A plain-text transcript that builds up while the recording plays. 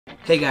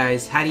Hey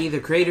guys, Haddy the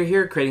creator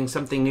here, creating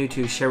something new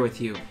to share with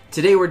you.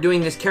 Today we're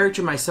doing this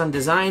character my son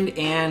designed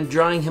and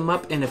drawing him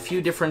up in a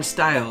few different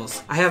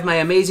styles. I have my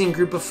amazing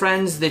group of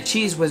friends, the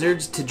Cheese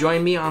Wizards, to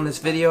join me on this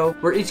video.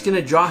 We're each going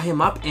to draw him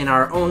up in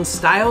our own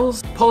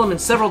styles, pull him in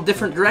several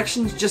different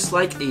directions just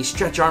like a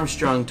Stretch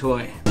Armstrong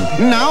toy.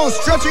 Now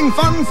stretching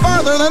fun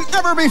farther than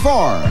ever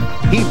before.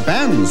 He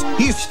bends.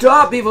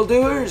 Stop,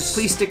 evildoers!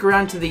 Please stick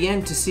around to the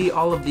end to see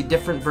all of the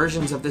different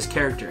versions of this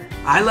character.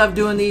 I love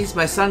doing these,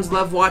 my sons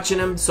love watching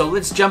them, so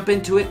let's jump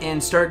into it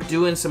and start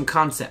doing some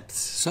concepts.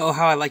 So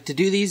how I like to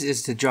do these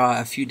is to draw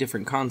a few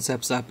different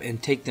concepts up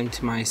and take them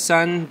to my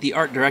son, the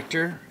art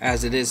director,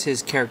 as it is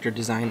his character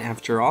design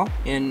after all,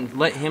 and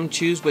let him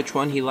choose which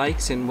one he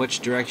likes and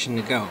which direction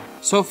to go.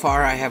 So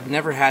far, I have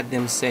never had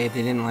them say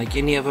they didn't like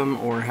any of them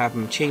or have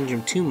them change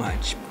them too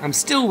much. I'm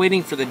still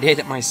waiting for the day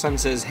that my son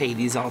says, hey,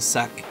 these all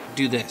suck,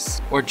 do this.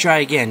 Or try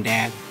again,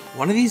 Dad.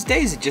 One of these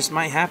days it just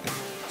might happen.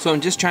 So I'm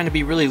just trying to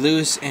be really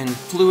loose and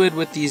fluid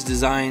with these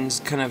designs,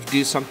 kind of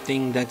do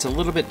something that's a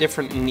little bit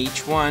different in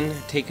each one,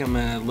 take them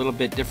a little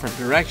bit different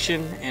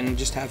direction, and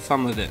just have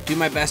fun with it. Do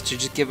my best to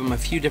just give him a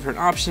few different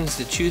options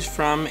to choose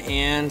from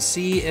and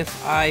see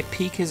if I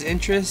pique his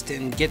interest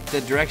and get the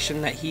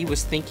direction that he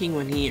was thinking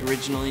when he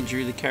originally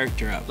drew the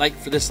character up. Like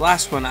for this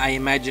last one, I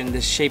imagined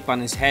this shape on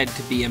his head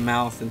to be a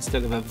mouth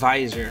instead of a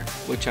visor,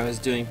 which I was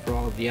doing for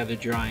all of the other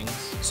drawings.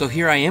 So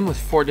here I am with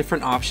 4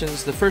 different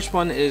options. The first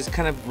one is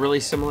kind of really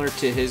similar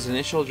to his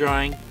initial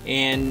drawing,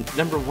 and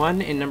number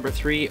 1 and number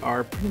 3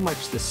 are pretty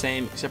much the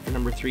same, except for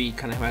number 3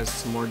 kind of has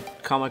some more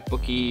comic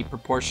booky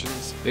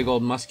proportions, big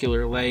old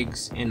muscular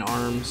legs and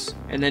arms.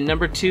 And then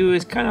number 2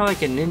 is kind of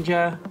like a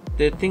ninja.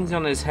 The things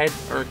on his head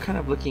are kind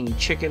of looking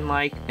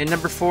chicken-like. And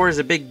number 4 is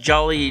a big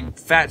jolly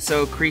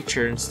fatso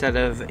creature instead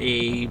of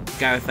a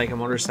guy with like a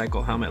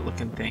motorcycle helmet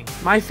looking thing.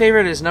 My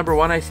favorite is number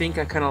 1, I think.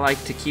 I kind of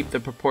like to keep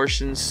the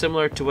proportions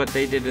similar to what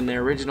they did in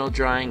their original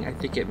drawing. I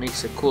think it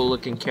makes a cool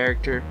looking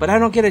character, but I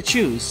don't get to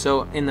choose.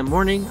 So in the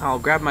morning, I'll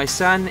grab my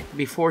son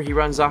before he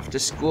runs off to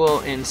school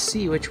and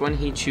see which one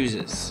he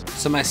chooses.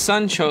 So my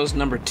son chose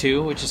number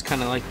 2, which is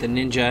kind of like the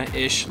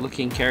ninja-ish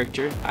looking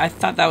character. I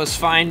thought that was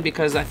fine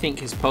because I think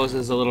his pose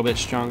is a little bit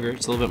stronger.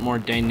 It's a little bit more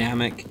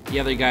dynamic. The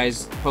other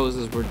guys'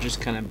 poses were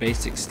just kind of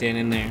basic,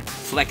 standing there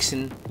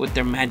flexing with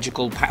their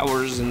magical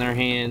powers in their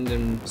hand.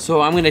 And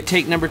so I'm going to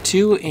take number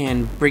 2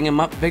 and bring him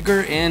up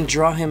bigger and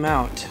draw him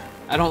out.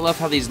 I don't love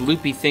how these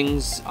loopy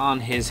things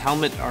on his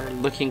helmet are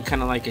looking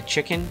kind of like a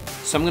chicken,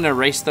 so I'm going to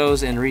erase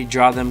those and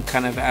redraw them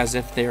kind of as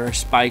if they are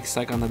spikes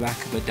like on the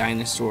back of a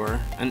dinosaur.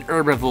 An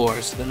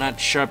herbivore, so they're not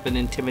sharp and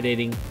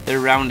intimidating, they're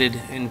rounded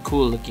and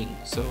cool looking.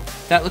 So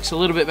that looks a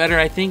little bit better,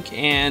 I think,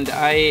 and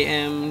I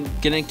am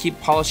going to keep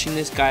polishing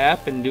this guy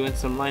up and doing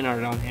some line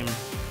art on him.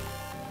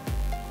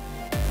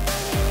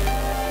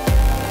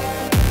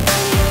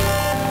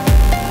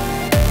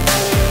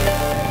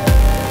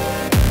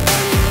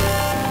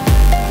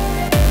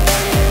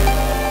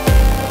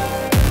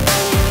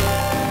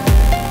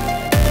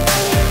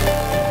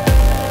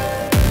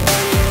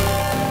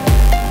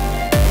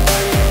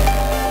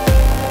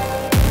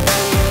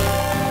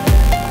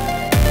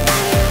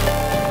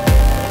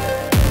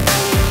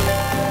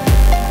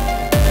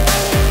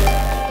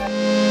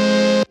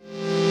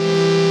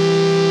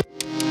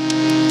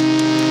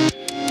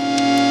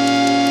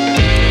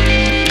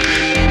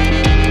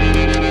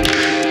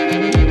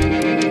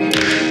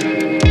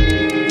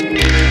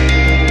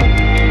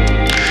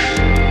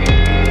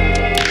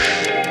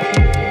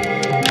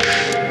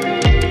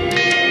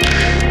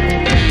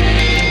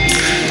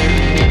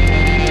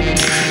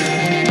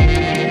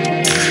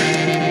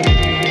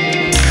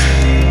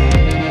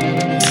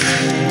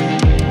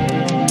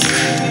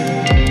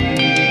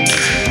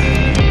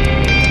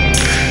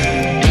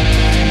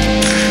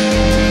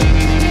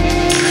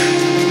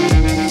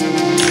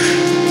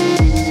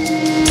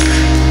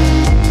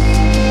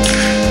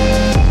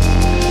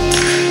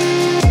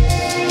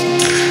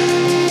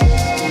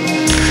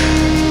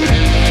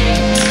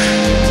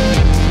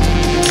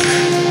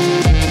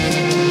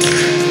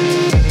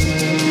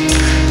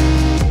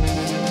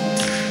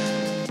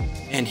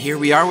 Here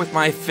we are with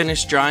my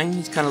finished drawing.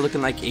 He's kind of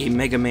looking like a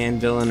Mega Man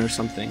villain or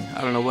something.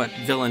 I don't know what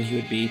villain he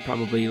would be.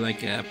 Probably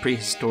like a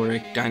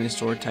prehistoric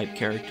dinosaur type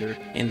character.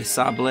 And the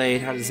saw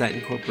blade, how does that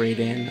incorporate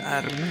in?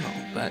 I don't know.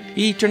 But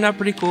he turned out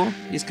pretty cool.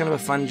 He's kind of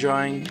a fun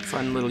drawing,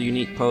 fun little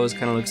unique pose,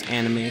 kind of looks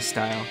anime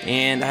style.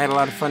 And I had a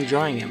lot of fun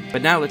drawing him.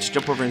 But now let's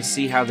jump over and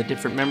see how the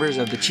different members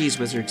of the Cheese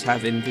Wizards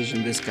have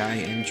envisioned this guy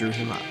and drew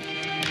him up.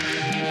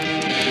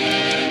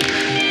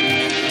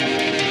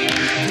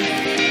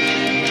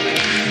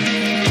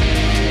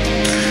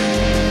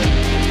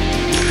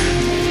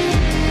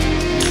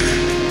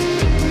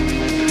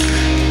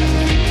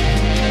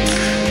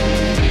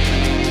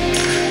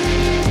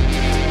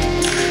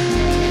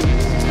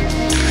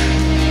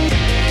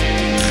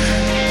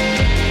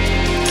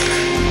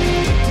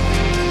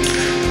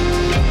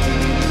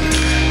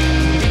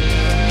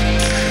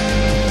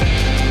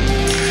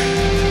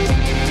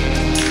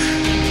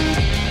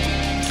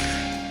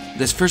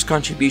 This first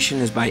contribution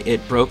is by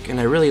itBroke, and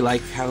I really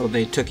like how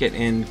they took it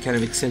and kind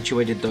of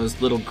accentuated those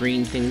little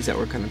green things that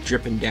were kind of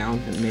dripping down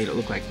and made it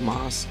look like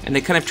moss. And they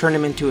kind of turned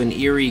him into an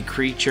eerie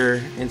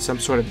creature in some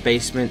sort of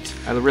basement.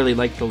 I really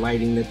like the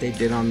lighting that they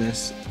did on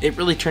this. It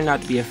really turned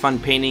out to be a fun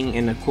painting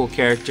and a cool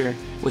character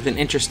with an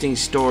interesting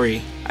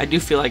story. I do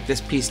feel like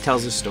this piece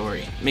tells a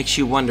story. Makes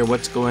you wonder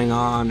what's going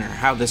on or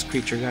how this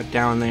creature got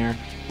down there,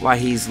 why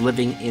he's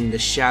living in the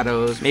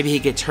shadows. Maybe he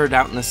gets hurt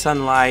out in the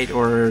sunlight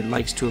or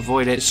likes to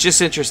avoid it. It's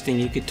just interesting.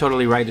 You could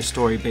totally write a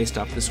story based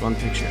off this one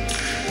picture.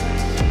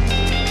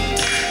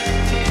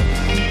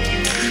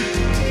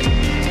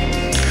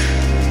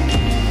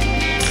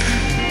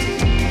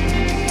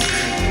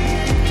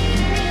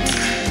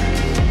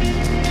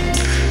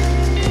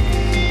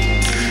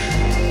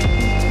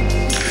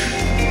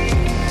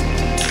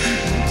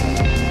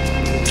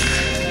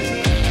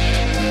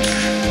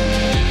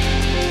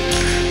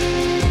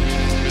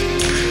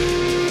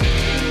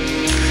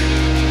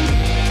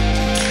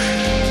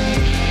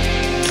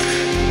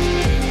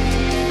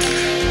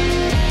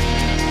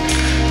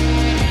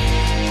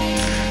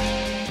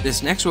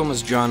 This next one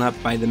was drawn up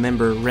by the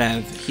member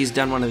Revv. He's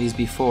done one of these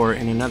before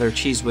in another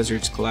Cheese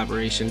Wizards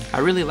collaboration. I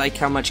really like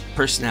how much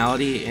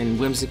personality and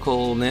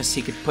whimsicalness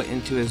he could put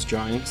into his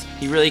drawings.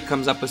 He really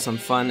comes up with some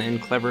fun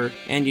and clever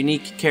and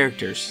unique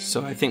characters,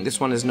 so I think this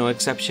one is no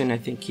exception. I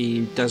think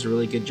he does a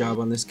really good job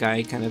on this guy.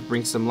 He kind of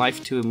brings some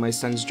life to my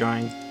son's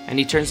drawing, and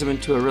he turns him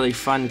into a really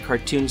fun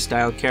cartoon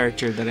style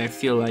character that I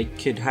feel like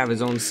could have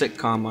his own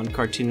sitcom on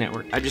Cartoon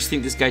Network. I just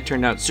think this guy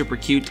turned out super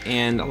cute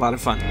and a lot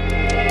of fun.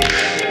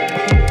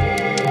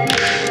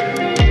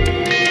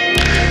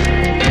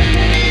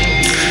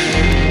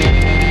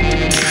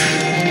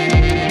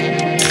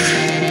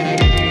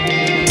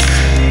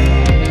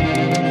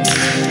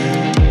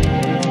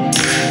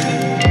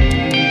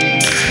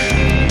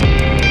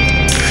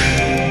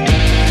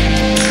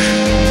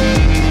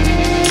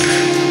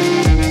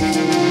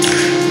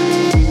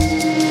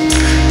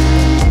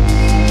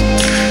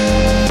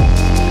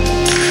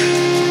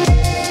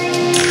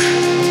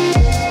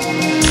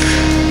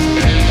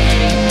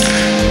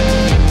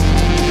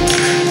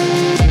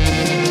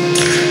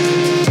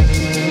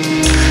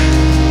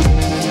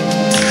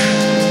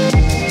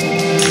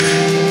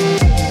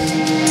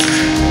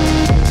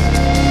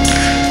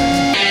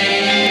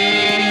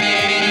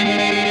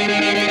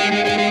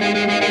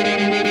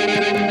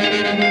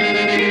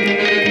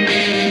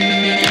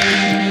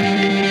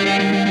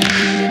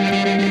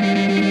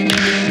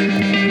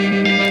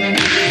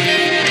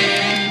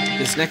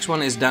 This next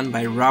one is done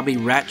by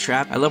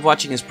RobbieRatTrap. I love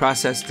watching his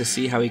process to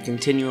see how he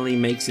continually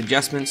makes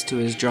adjustments to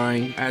his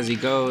drawing as he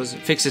goes,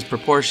 fixes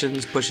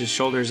proportions, pushes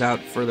shoulders out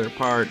further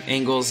apart,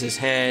 angles his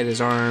head,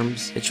 his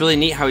arms. It's really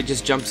neat how he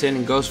just jumps in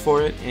and goes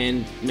for it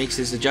and makes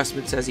his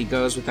adjustments as he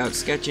goes without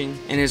sketching,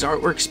 and his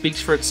artwork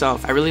speaks for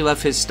itself. I really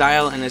love his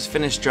style, and his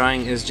finished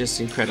drawing is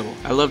just incredible.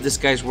 I love this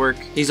guy's work.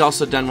 He's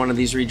also done one of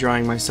these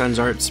redrawing my son's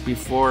arts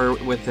before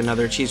with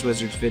another Cheese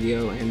Wizards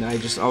video, and I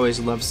just always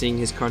love seeing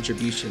his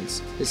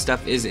contributions. His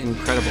stuff is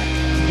incredible.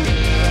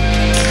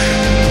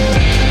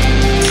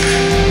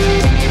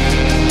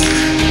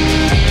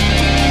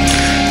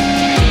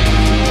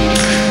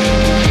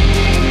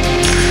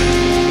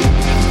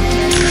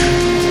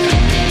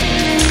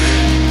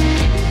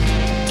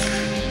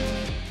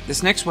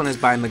 This next one is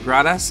by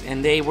Magratas,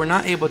 and they were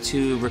not able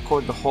to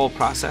record the whole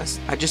process.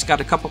 I just got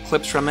a couple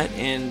clips from it,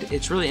 and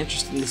it's really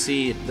interesting to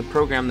see the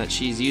program that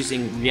she's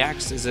using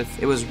reacts as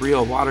if it was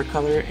real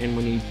watercolor, and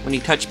when you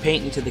touch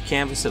paint into the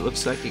canvas, it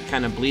looks like it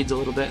kind of bleeds a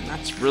little bit, and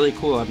that's really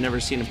cool. I've never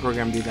seen a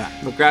program do that.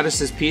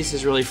 Magratas' piece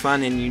is really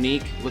fun and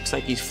unique. Looks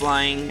like he's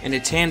flying, and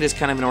its hand is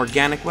kind of an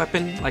organic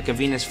weapon, like a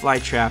Venus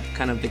flytrap,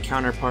 kind of the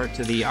counterpart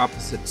to the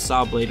opposite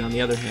saw blade on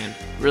the other hand.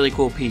 Really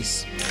cool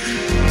piece.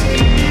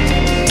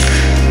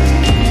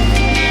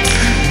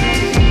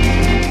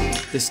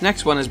 This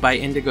next one is by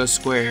Indigo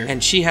Square,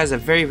 and she has a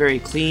very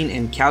clean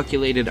and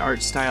calculated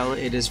art style.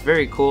 It is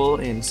very cool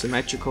and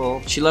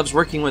symmetrical. She loves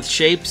working with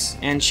shapes,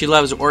 and she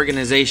loves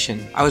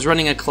organization. I was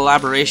running a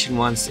collaboration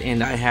once,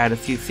 and I had a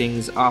few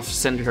things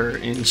off-send her,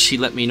 and she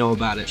let me know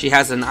about it. She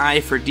has an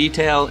eye for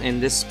detail,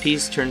 and this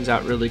piece turns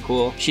out really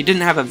cool. She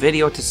didn't have a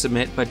video to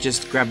submit, but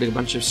just grabbed a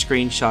bunch of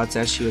screenshots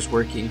as she was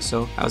working,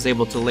 so I was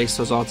able to lace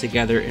those all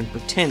together and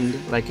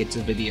pretend like it's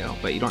a video,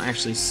 but you don't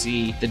actually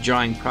see the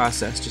drawing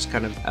process, just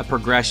kind of a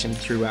progression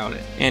throughout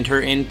it. And her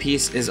end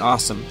piece is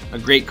awesome. A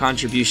great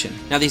contribution.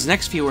 Now these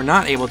next few were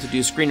not able to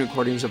do screen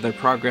recordings of their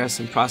progress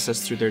and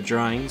process through their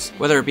drawings,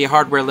 whether it be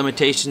hardware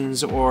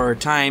limitations or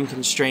time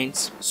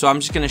constraints, so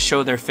I'm just going to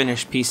show their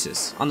finished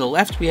pieces. On the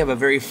left we have a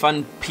very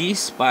fun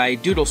piece by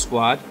Doodle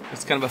Squad.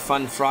 It's kind of a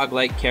fun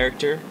frog-like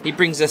character. He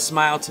brings a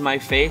smile to my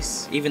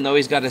face. Even though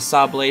he's got a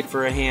saw blade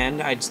for a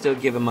hand, I'd still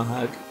give him a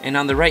hug. And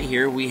on the right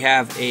here we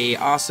have a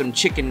awesome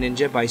chicken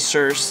ninja by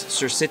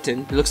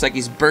Surccetin. He looks like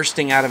he's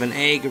bursting out of an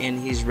egg and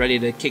he's ready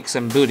ready to kick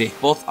some booty.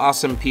 Both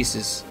awesome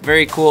pieces.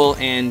 Very cool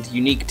and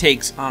unique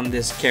takes on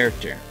this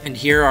character. And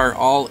here are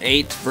all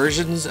 8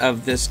 versions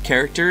of this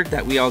character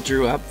that we all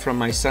drew up from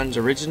my son's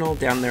original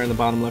down there in the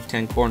bottom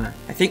left-hand corner.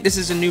 I think this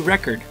is a new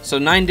record. So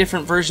 9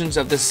 different versions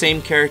of the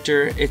same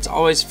character. It's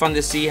always fun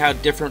to see how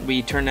different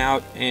we turn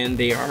out, and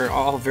they are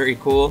all very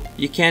cool.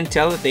 You can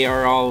tell that they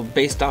are all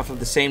based off of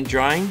the same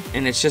drawing,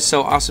 and it's just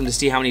so awesome to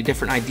see how many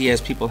different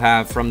ideas people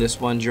have from this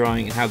one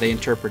drawing and how they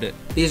interpret it.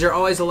 These are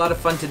always a lot of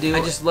fun to do.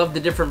 I just love the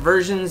different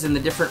versions and the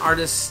different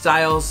artist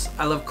styles.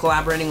 I love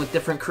collaborating with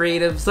different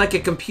creatives. It's like a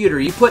computer.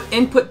 You put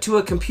input to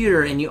a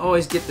computer and you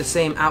always get the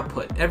same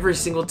output every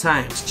single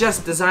time. It's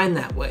just designed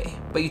that way.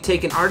 But you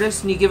take an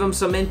artist and you give them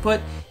some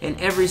input, and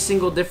every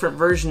single different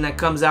version that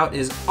comes out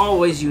is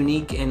always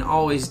unique and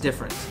always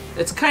different.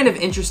 It's kind of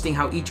interesting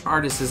how each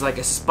artist is like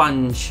a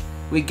sponge.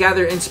 We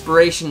gather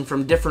inspiration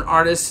from different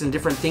artists and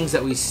different things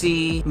that we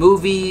see.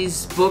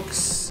 Movies,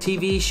 books,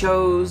 TV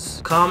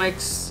shows,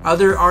 comics,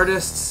 other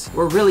artists.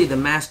 We're really the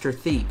master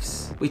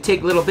thieves. We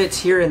take little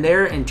bits here and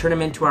there and turn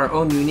them into our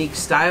own unique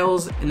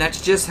styles, and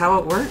that's just how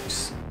it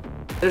works.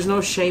 There's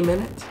no shame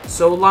in it.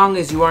 So long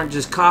as you aren't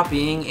just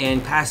copying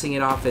and passing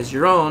it off as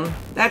your own,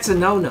 that's a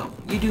no-no.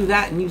 You do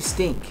that and you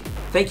stink.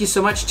 Thank you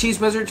so much, Cheese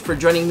Wizards, for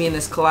joining me in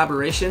this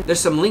collaboration. There's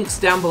some links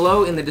down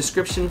below in the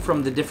description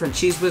from the different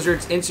Cheese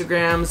Wizards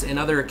Instagrams and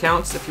other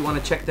accounts if you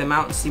want to check them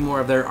out and see more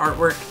of their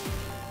artwork.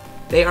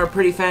 They are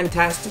pretty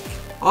fantastic.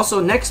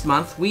 Also, next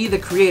month, we the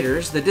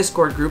creators, the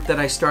Discord group that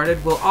I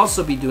started, will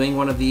also be doing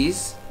one of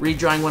these,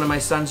 redrawing one of my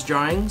son's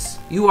drawings.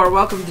 You are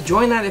welcome to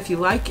join that if you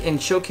like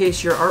and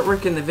showcase your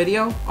artwork in the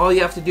video. All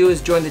you have to do is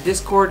join the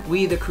Discord,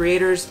 we the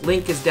creators.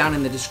 Link is down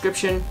in the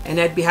description, and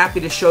I'd be happy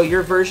to show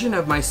your version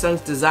of my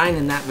son's design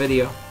in that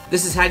video.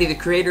 This is Haddy the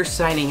Creator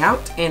signing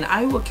out, and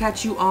I will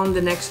catch you on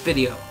the next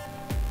video.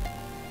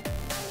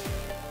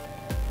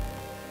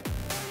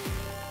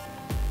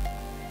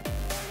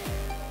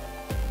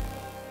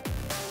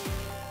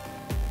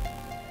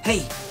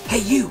 Hey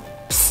you,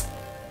 psst,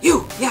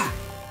 you, yeah,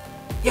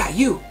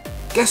 you,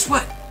 guess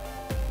what?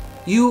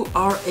 You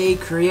are a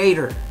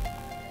creator.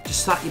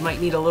 Just thought you might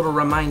need a little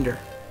reminder.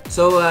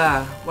 So,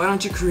 why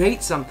don't you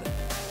create something?